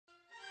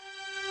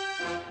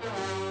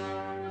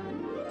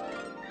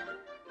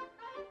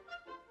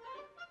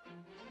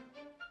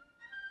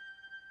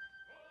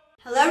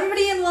Hello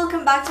everybody and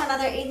welcome back to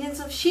another Agents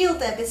of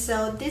S.H.I.E.L.D.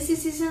 episode. This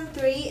is season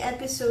 3,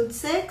 episode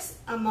 6,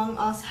 Among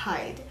Us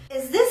Hide.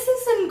 Is this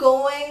season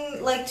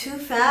going like too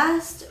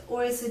fast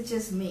or is it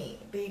just me?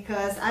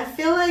 Because I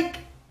feel like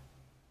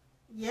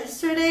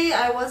yesterday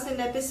I was in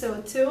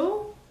episode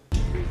 2.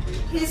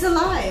 He's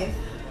alive.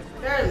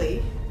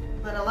 Barely,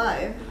 but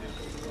alive.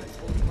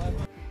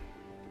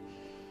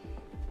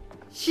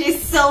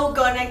 She's so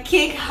gonna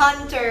kick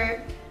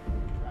Hunter.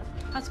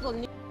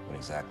 What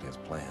exactly is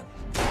planned?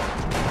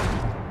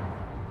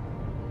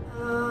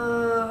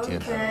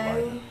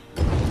 Okay.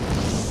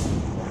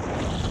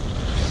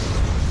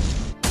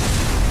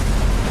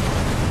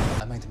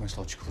 I made the most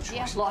logical choice.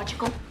 Yeah,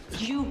 logical.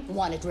 You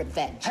wanted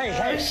revenge.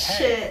 Hey,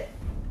 shit.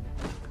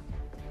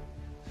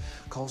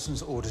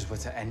 Coulson's orders were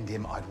to end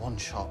him. I'd one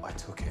shot, I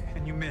took it.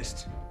 And you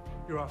missed.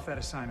 You're off that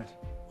assignment.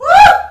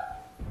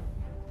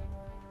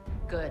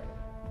 Good.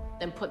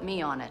 Then put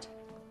me on it.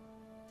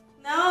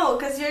 No,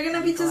 because you're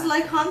gonna be just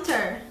like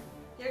Hunter.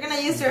 You're gonna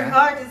use your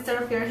heart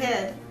instead of your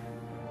head.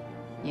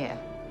 Yeah,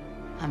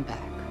 I'm back.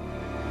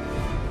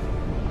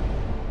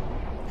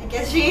 I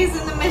guess she is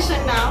in the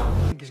mission now.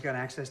 Think he's got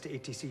access to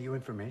ATCU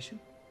information?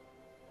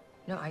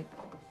 No, I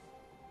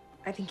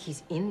think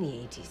he's in the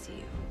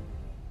ATCU.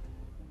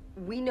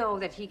 We know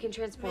that he can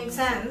transform Makes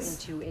himself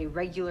sense. into a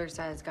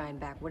regular-sized guy and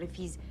back. What if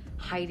he's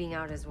hiding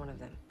out as one of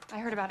them? I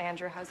heard about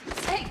Andrew. How's he?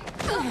 Hey!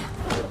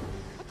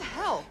 What the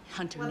hell?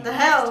 Hunter What made the a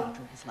hell? mistake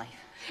for his life.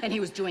 And he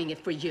was doing it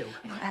for you.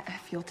 I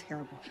feel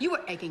terrible. You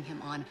were egging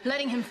him on,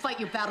 letting him fight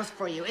your battles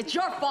for you. It's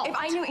your fault. If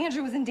I knew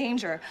Andrew was in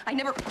danger, I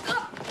never.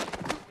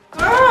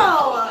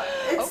 Girl,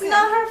 it's Okay,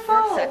 not her you're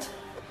fault. upset.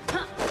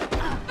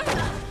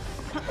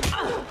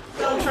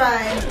 Don't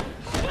try.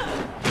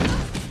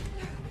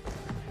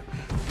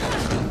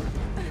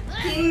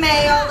 Team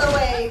May all the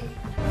way.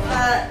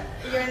 But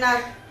you're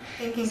not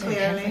thinking So you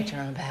can't clearly. fight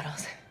your own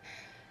battles.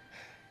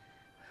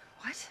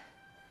 What?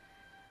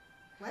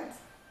 What?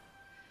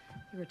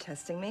 You were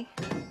testing me?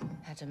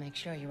 Had to make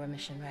sure you were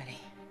mission ready.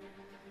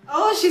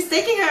 Oh, she's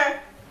taking her.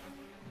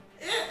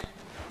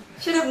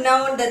 Should have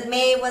known that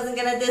May wasn't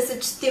gonna do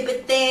such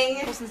stupid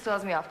thing. Wilson still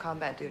has me off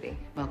combat duty.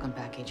 Welcome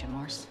back, Agent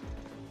Morse.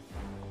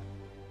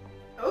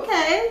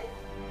 Okay.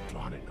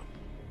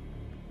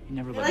 You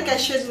never I feel like I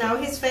should know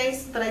his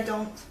face, but I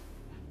don't.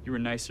 You were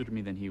nicer to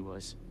me than he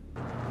was.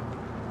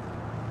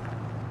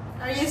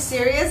 Are you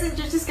serious? And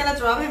you're just gonna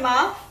drop him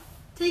off?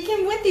 Take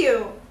him with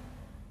you.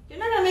 You're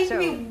not gonna make So,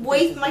 me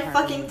waste this is my the part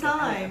fucking where you get out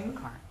of the time.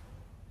 car.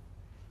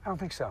 I don't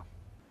think so.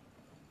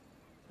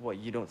 What,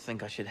 you don't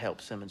think I should help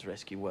Simmons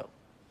rescue Will?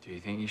 Do you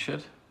think you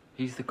should?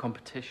 He's the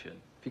competition.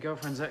 If your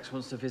girlfriend's ex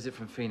wants to visit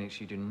from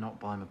Phoenix, you do not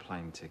buy him a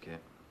plane ticket.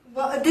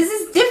 Well, this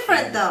is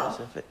different though.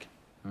 Specific.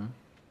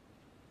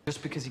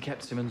 Just because he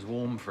kept Simmons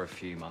warm for a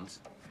few months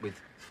with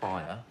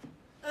fire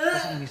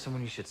doesn't mean he's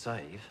someone you should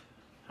save.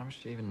 How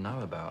much do you even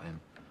know about him?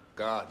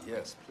 God,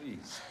 yes,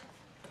 please.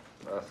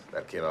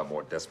 That came out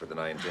more desperate than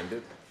I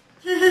intended.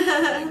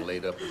 Being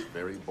laid up is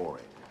very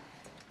boring.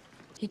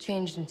 He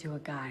changed into a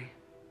guy.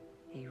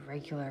 A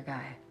regular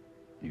guy.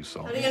 You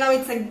saw How do me? you know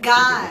it's a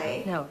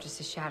guy? No, just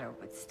a shadow,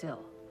 but still.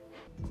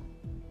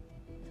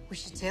 We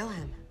should tail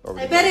him.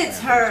 I bet it's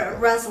her,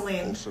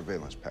 Rosalind. Full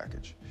surveillance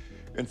package.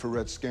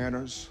 Infrared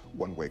scanners,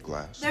 one-way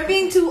glass. They're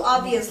being too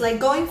obvious, like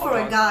going for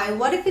a guy.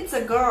 What if it's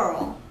a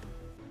girl?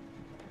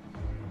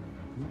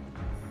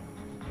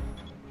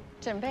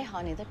 准备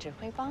好你的指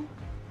挥棒?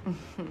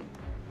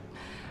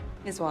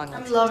 Ms. Wong.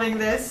 I'm loving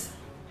this.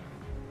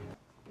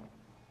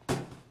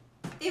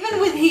 Even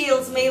with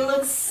heels, May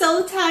looks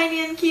so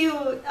tiny and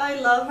cute. I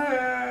love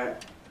her.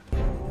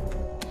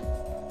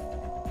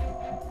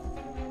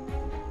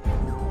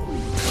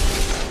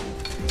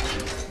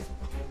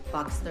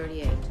 Box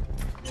 38.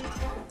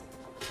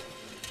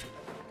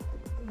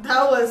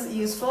 That was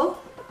useful.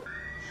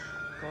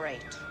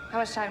 Great. How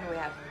much time do we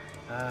have?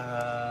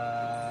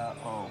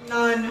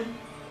 None.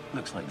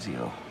 Looks like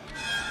 0.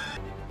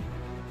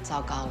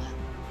 糟糕了.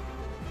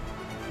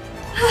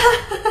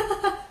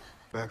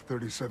 Back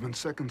 37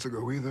 seconds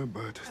ago either,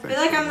 but I feel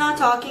like I'm not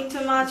talking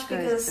too much Guys,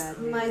 because bad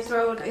my news.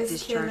 throat Got is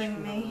discharged killing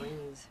from the me.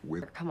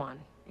 Marines. Come on,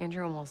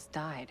 Andrew almost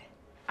died.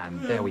 And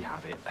there we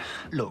have it.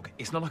 Look,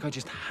 it's not like I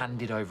just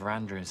handed over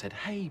Andrew and said,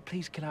 hey,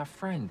 please kill our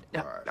friend.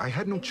 No, I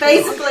had no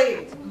choice.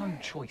 Basically. no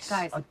choice.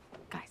 Guys,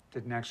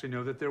 Didn't actually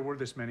know that there were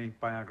this many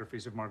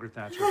biographies of Margaret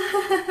Thatcher.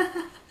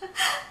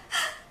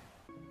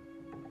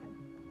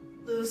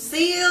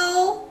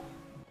 Lucille.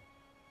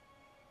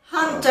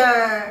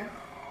 Hunter.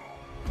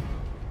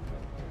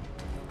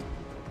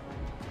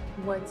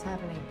 What's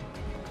happening?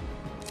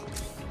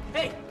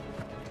 Hey!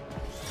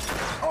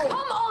 Come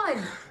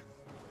on!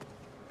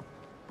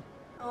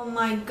 Oh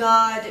my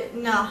god,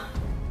 no.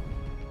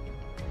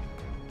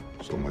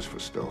 So much for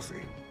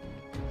stealthy.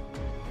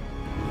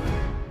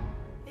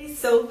 He's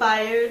so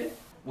fired.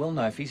 We'll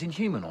know if he's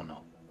inhuman or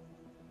not.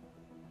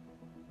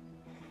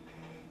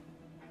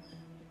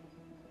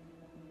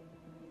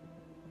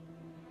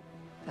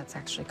 That's It's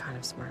actually kind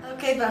of smart.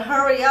 Okay, but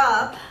hurry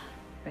up.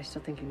 I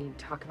still think you need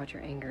to talk about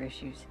your anger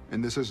issues.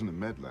 And this isn't a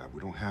med lab. We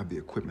don't have the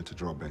equipment to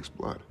draw Banks'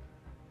 blood.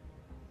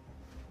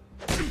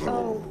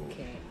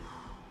 Okay.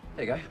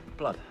 There you go.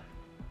 Blood.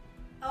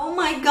 Oh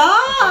my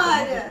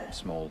god!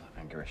 Small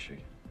anger issue.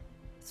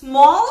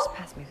 Small? Just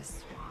pass me the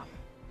swab.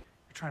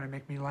 You're trying to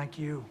make me like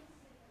you.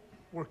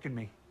 Working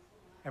me.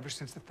 Ever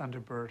since the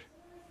Thunderbird.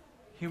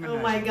 Oh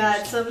my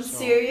god, some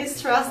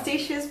serious trust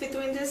issues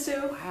between these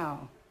two.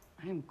 Wow.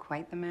 I am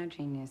quite the mad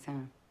genius, huh?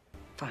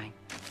 Fine.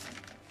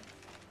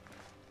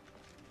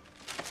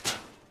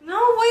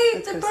 No, wait,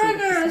 Let's the go see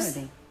burgers.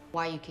 facility.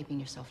 Why are you keeping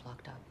yourself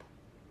locked up?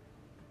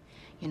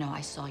 You know,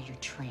 I saw you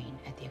train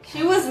at the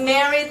academy. She was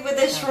married with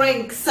a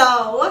shrink, so.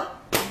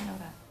 I know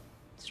that.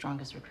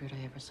 Strongest recruit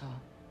I ever saw.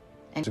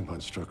 And Simon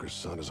Strucker's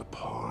son is a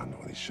pawn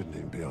when he shouldn't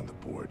even be on the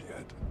board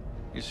yet.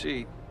 You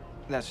see,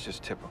 that's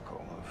just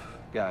typical of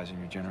guys in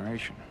your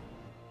generation.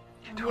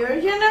 Your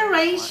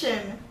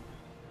generation.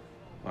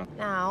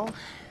 Now,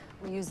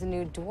 we use the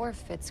new dwarf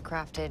Fitz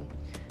crafted.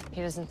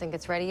 He doesn't think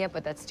it's ready yet,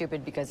 but that's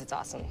stupid because it's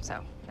awesome,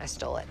 so I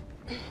stole it.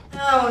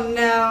 Oh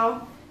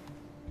no.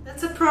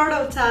 That's a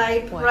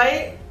prototype, What?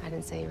 right? I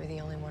didn't say you were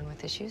the only one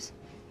with issues.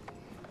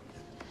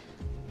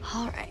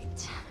 All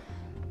right.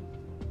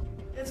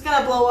 It's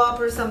gonna blow up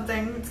or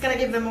something. It's gonna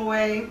give them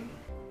away.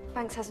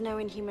 Banks has no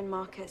inhuman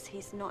markers.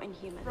 He's not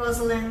inhuman.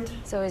 Rosalind.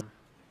 So is...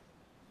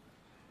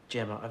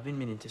 Gemma, I've been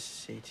meaning to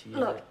say to you...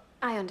 Look,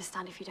 I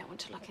understand if you don't want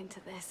to look into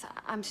this.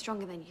 I'm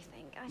stronger than you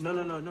think.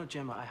 No,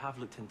 Gemma, I have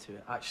looked into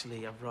it.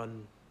 Actually, I've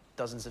run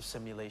dozens of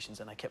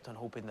simulations and I kept on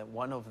hoping that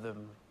one of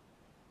them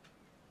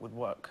would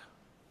work.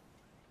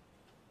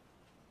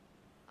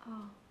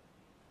 Oh.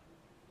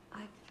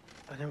 I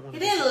didn't want He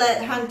to... didn't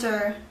let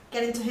Hunter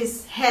get into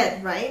his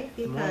head, right?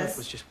 The monolith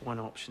was Because just one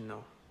option,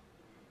 though.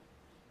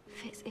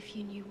 Fitz, if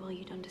you knew well,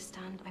 you'd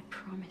understand. I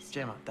promise.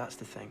 Gemma, that's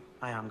the thing.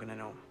 I am gonna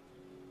know.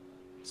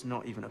 It's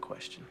not even a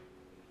question.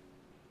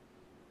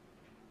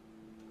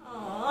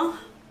 Aww.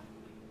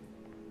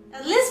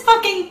 At least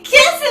fucking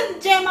kiss him,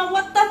 Gemma.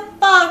 What the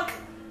fuck?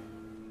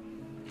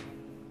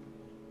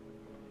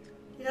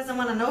 He doesn't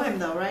want to know him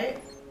though,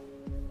 right?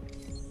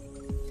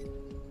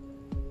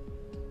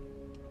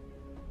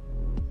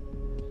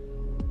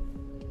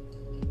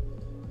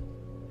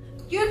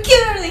 You're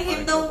curing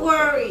him, don't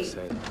worry.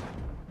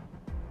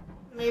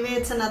 Maybe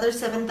it's another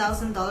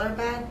 $7,000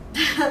 bad.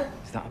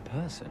 Is that a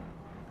person?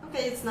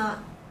 Okay, it's not.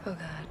 Oh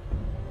god.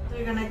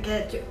 They're gonna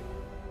get you.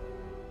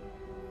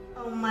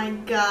 Oh my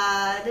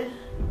god.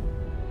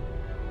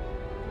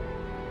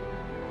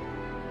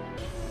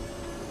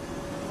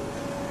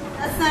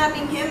 That's not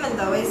being human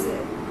though, is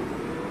it?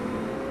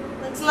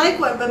 Looks like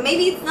one, but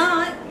maybe it's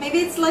not. Maybe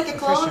it's like a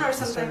clone or Sufficient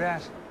to say something.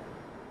 that.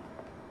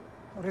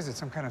 What is it,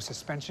 some kind of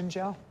suspension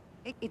gel?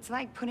 It's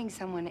like putting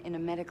someone in a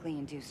medically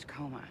induced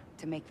coma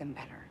to make them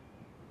better.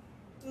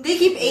 They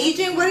keep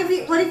aging. What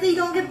if they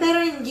don't get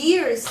better in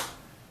years?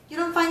 You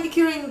don't find the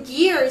cure in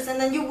years, and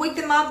then you wake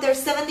them up. They're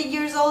 70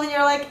 years old, and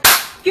you're like,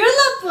 your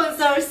loved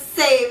ones are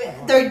safe.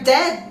 They're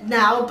dead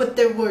now, but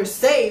they were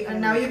safe, and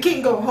now you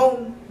can go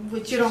home,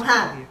 which you don't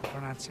have.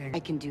 I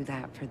can do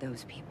that for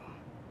those people,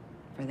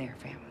 for their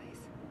families.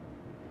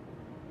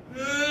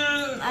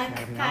 I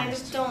kind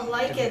of don't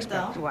like it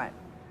though. What?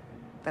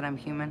 That I'm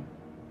human?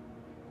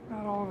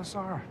 Not all of us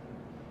are.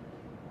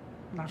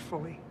 Not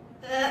fully.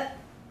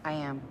 I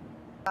am.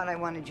 Thought I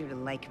wanted you to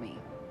like me.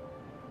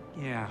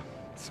 Yeah,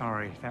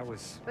 sorry, that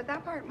was... But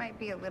that part might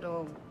be a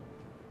little...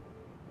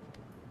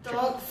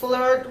 Don't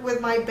flirt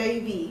with my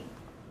baby.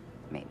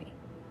 Maybe.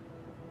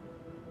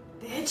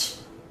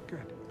 Bitch.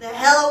 Good. The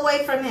hell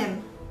away from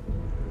him.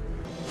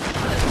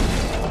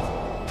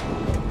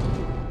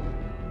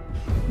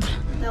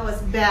 That was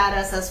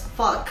badass as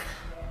fuck.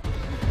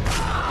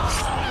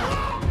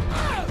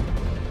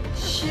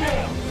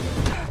 Shit.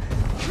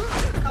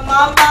 Come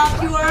on,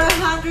 Bob, you are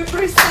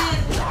 100%.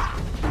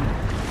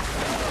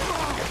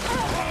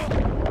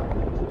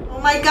 Oh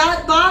my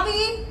god,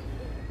 Bobby.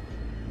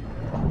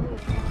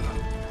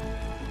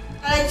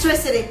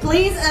 Electricity,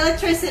 please,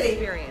 electricity.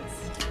 Experience.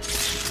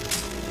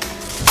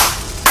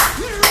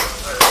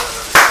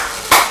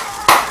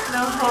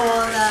 No,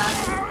 hold on.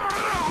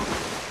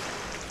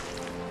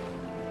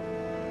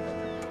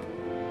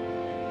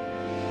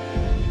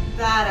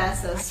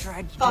 Badass as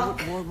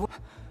fuck.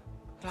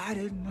 But I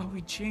didn't know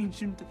he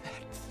changed into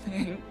that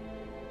thing.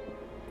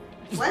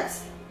 What?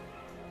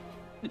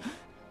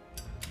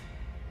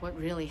 What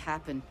really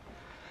happened?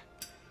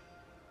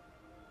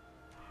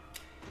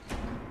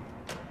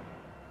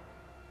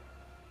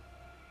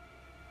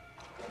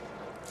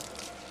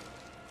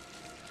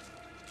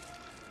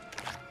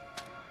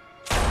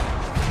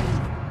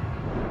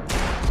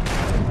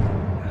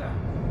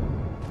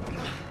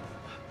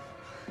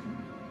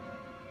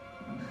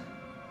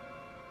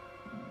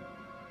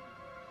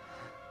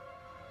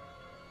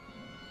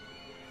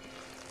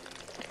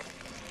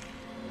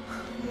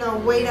 No,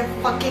 wait a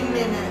fucking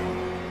minute.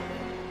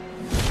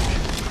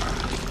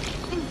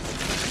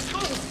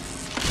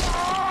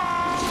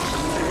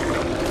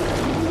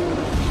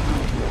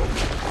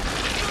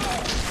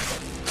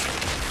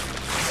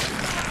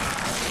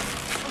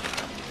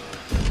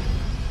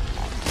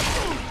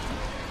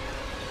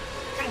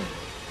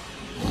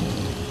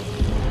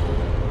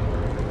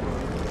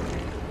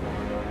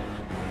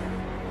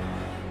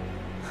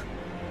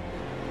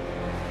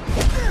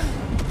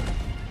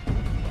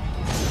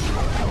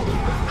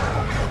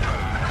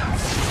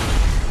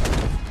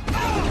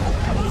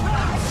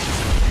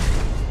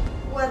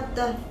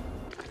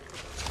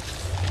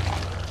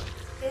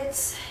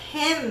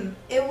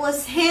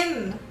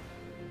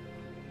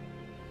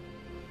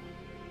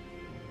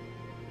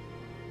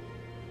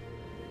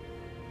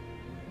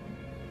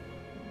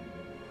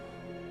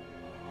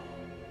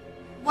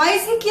 Why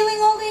is he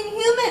killing all the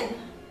Inhuman?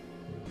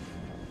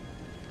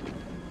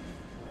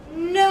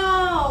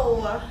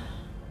 No!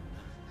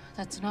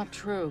 That's not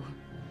true.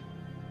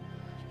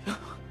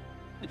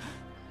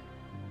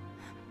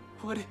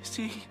 What is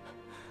he?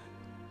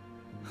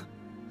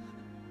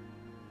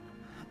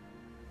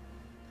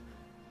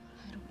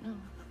 I don't know.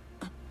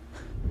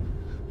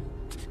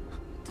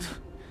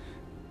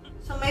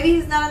 So maybe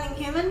he's not an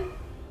Inhuman?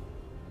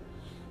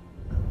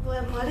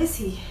 Well, what is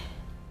he?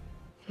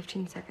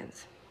 15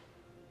 seconds.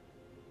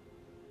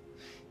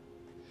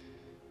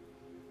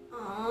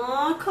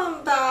 Aw,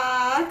 come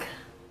back.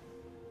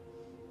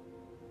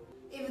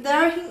 If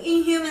there are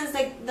Inhumans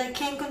that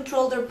can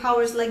control their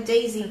powers like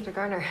Daisy. Dr.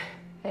 Garner,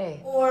 hey.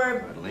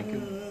 Or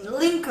Lincoln.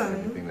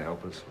 Anything to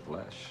help us with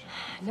Lash?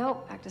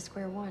 Nope, back to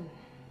square one.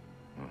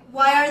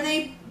 Why are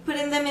they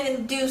putting them in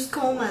induced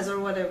comas or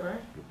whatever?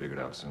 You'll figure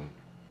it out soon.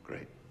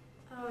 Great.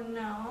 Oh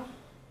no.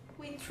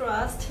 We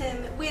trust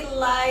him. We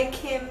like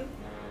him.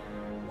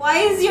 Why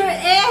is your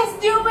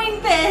ass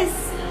doing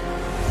this?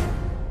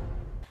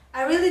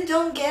 I really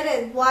don't get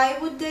it. Why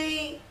would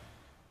they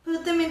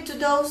put them into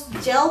those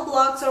gel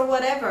blocks or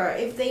whatever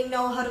if they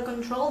know how to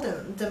control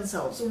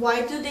themselves?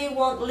 Why do they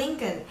want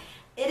Lincoln?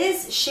 It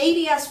is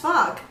shady as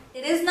fuck.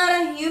 It is not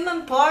a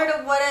human part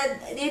of what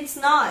it's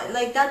not.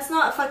 Like, that's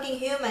not fucking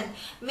human.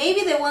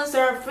 Maybe the ones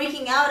that are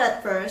freaking out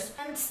at first.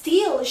 And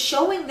still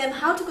showing them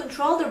how to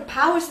control their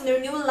powers in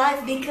their new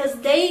life because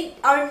they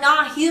are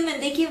not human.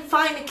 They can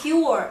find a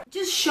cure.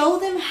 Just show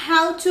them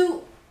how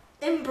to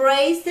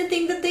embrace the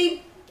thing that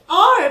they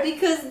are,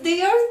 because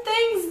they are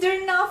things.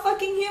 They're not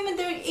fucking human.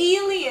 They're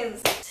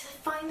aliens. To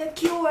find a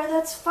cure,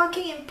 that's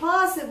fucking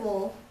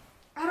impossible.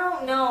 I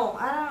don't know.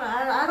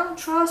 I don't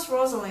trust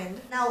Rosalind.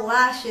 Now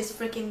Lash is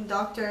freaking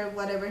Doctor,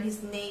 whatever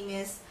his name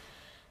is,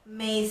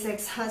 May's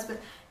ex-husband.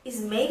 Is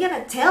May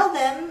gonna tell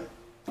them?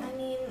 I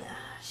mean,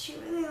 she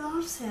really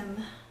loves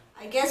him.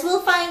 I guess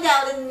we'll find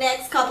out in the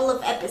next couple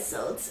of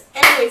episodes.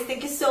 Anyways,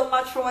 thank you so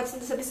much for watching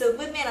this episode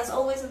with me. And as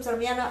always, I'm Sora,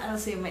 and I'll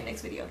see you in my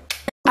next video.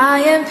 I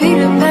am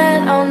Peter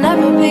Pan, I'll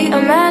never be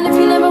a man if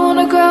you never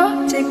wanna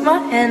grow. Take my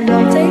hand,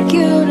 I'll take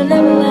you to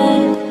Neverland.